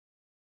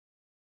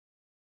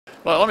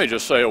Well, let me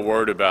just say a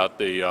word about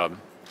the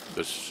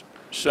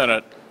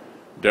Senate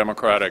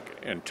Democratic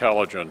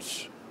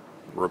Intelligence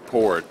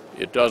Report.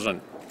 It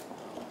doesn't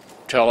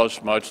tell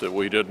us much that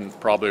we didn't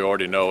probably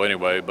already know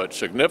anyway, but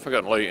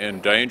significantly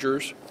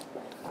endangers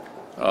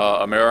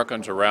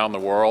Americans around the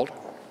world.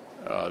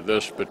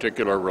 This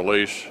particular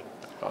release,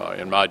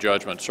 in my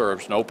judgment,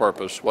 serves no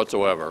purpose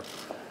whatsoever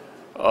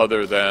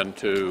other than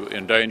to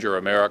endanger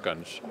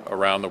Americans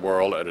around the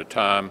world at a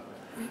time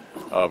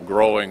of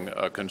growing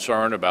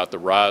concern about the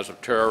rise of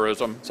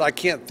terrorism. So I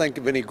can't think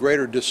of any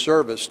greater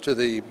disservice to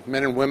the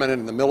men and women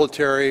in the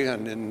military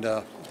and in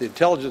the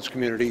intelligence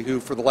community who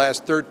for the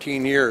last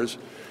 13 years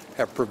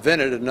have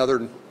prevented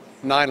another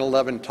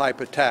 9/11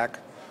 type attack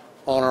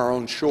on our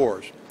own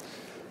shores.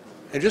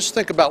 And just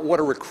think about what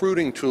a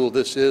recruiting tool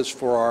this is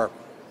for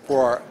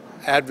our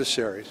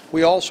adversaries.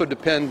 We also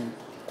depend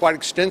quite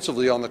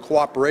extensively on the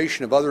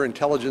cooperation of other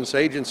intelligence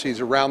agencies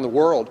around the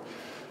world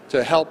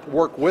to help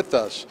work with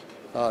us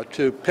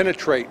to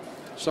penetrate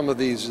some of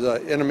these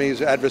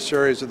enemies,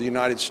 adversaries of the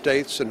United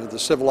States and of the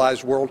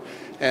civilized world.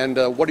 And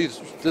what does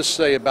this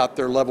say about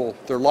their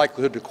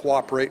likelihood to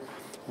cooperate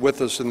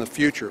with us in the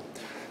future?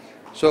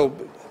 So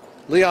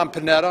Leon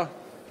Panetta,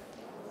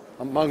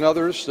 among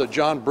others,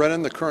 John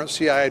Brennan, the current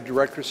CIA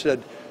director,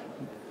 said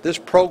this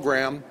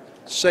program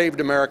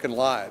saved American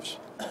lives.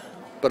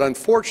 But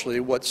unfortunately,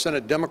 what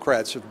Senate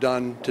Democrats have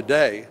done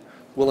today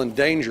will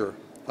endanger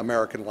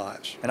American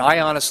lives. And I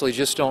honestly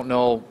just don't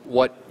know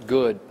what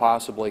good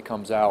possibly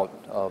comes out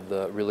of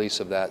the release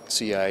of that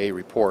CIA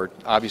report.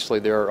 Obviously,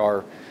 there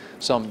are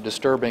some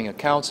disturbing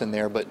accounts in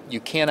there, but you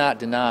cannot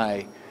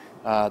deny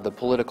the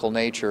political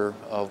nature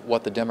of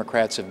what the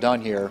Democrats have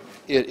done here.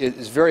 It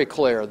is very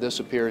clear this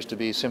appears to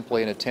be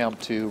simply an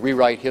attempt to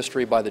rewrite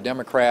history by the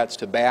Democrats,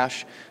 to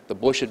bash the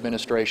Bush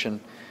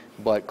administration,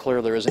 but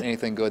clearly there isn't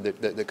anything good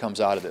that comes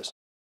out of this.